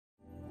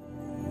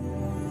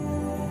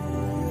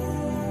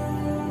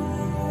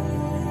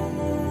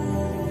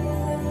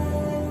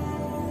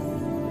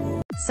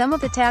some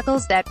of the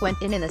tackles that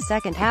went in the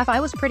second half I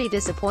was pretty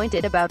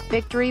disappointed about.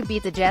 Victory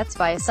beat the Jets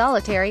by a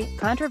solitary,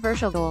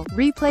 controversial goal.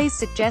 Replays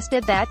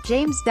suggested that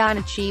James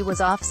Donachie was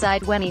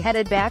offside when he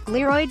headed back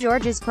Leroy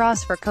George's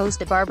cross for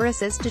Kosta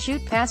Barbarouses to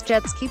shoot past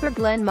Jets keeper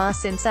Glen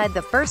Moss inside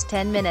the first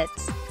 10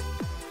 minutes.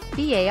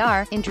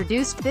 VAR,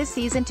 introduced this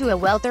season to a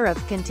welter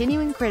of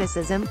continuing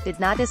criticism, did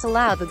not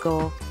disallow the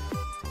goal.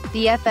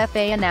 The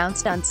FFA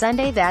announced on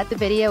Sunday that the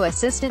video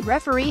assistant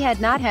referee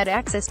had not had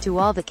access to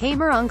all the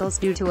camera angles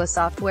due to a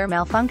software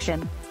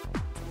malfunction.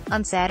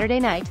 On Saturday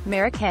night,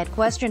 Merrick had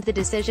questioned the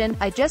decision.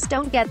 "I just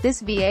don't get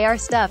this VAR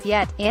stuff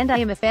yet, and I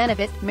am a fan of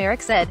it,"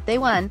 Merrick said. "They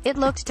won. It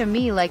looked to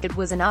me like it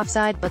was an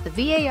offside, but the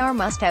VAR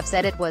must have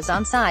said it was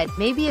onside.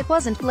 Maybe it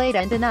wasn't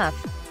blatant enough.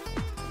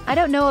 I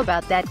don't know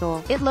about that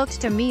goal. It looked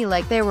to me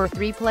like there were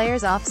 3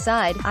 players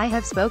offside. I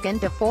have spoken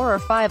to 4 or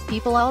 5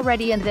 people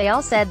already and they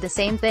all said the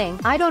same thing.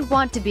 I don't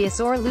want to be a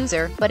sore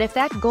loser, but if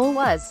that goal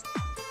was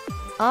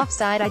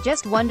offside, I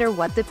just wonder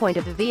what the point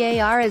of the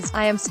VAR is.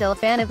 I am still a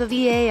fan of the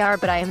VAR,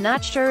 but I am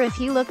not sure if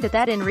he looked at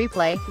that in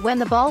replay. When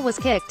the ball was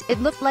kicked,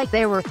 it looked like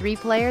there were 3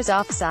 players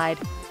offside.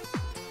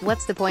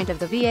 What's the point of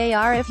the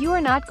VAR if you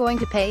are not going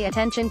to pay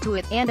attention to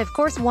it?" And of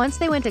course once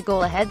they went a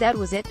goal ahead, that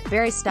was it.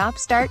 Very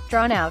stop-start,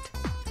 drawn out.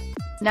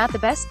 Not the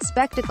best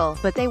spectacle,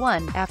 but they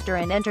won. After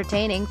an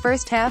entertaining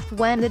first half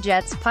when the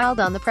Jets piled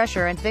on, the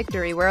pressure and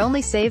victory were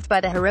only saved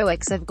by the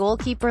heroics of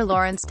goalkeeper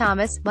Lawrence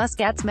Thomas.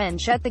 Muscat's men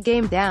shut the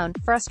game down,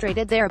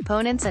 frustrated their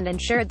opponents and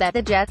ensured that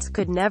the Jets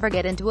could never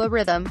get into a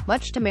rhythm,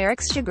 much to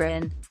Merrick's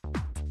chagrin.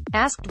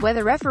 Asked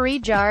whether referee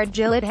George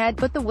had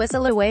put the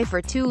whistle away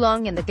for too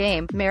long in the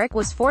game, Merrick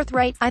was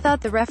forthright. "I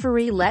thought the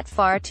referee let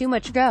far too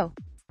much go.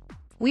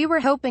 We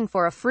were hoping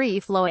for a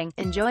free-flowing,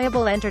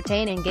 enjoyable,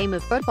 entertaining game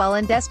of football,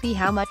 and despite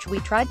how much we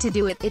tried to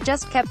do it, it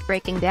just kept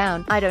breaking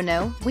down. I don't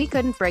know, we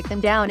couldn't break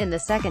them down in the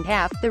second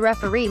half. The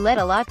referee let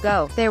a lot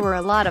go. There were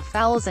a lot of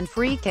fouls and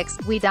free kicks.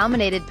 We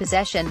dominated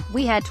possession.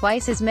 We had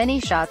twice as many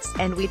shots,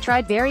 and we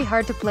tried very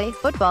hard to play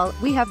football.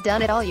 We have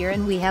done it all year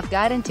and we have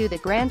gotten to the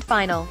grand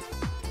final.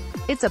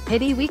 It's a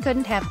pity we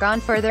couldn't have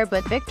gone further,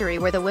 but victory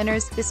were the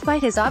winners."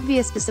 Despite his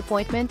obvious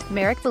disappointment,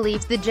 Merrick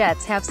believes the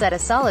Jets have set a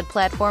solid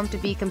platform to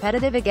be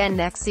competitive again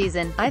next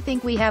season. "I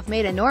think we have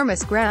made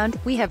enormous ground.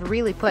 We have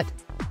really put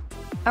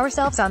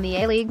ourselves on the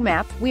A-League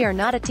map. We are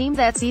not a team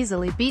that's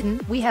easily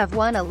beaten. We have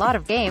won a lot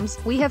of games.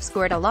 We have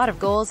scored a lot of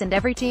goals, and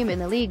every team in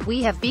the league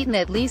we have beaten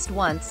at least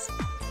once.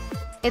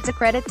 It's a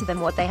credit to them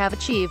what they have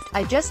achieved.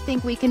 I just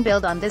think we can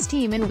build on this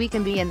team and we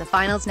can be in the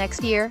finals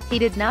next year." He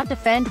did not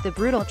defend the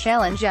brutal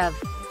challenge of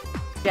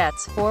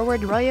Jets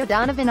forward Roy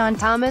O'Donovan on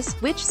Thomas,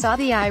 which saw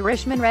the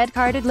Irishman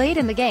red-carded late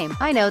in the game.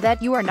 "I know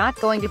that you are not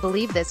going to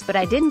believe this, but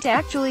I didn't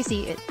actually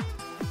see it.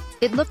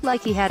 It looked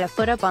like he had a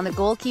foot up on the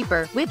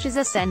goalkeeper, which is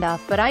a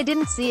send-off, but I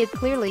didn't see it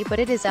clearly, but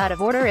it is out of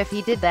order if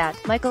he did that."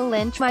 Michael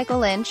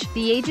Lynch,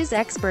 the Ages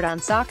expert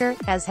on soccer,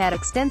 has had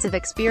extensive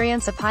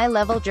experience of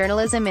high-level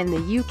journalism in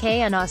the UK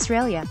and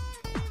Australia.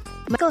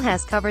 Michael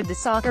has covered the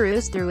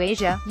Socceroos through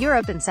Asia,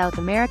 Europe and South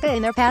America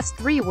in their past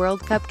 3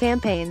 World Cup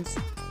campaigns.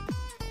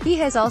 He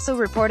has also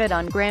reported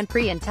on Grand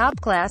Prix and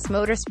top-class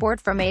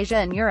motorsport from Asia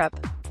and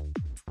Europe.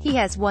 He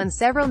has won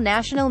several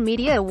national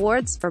media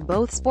awards for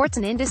both sports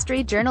and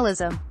industry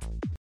journalism.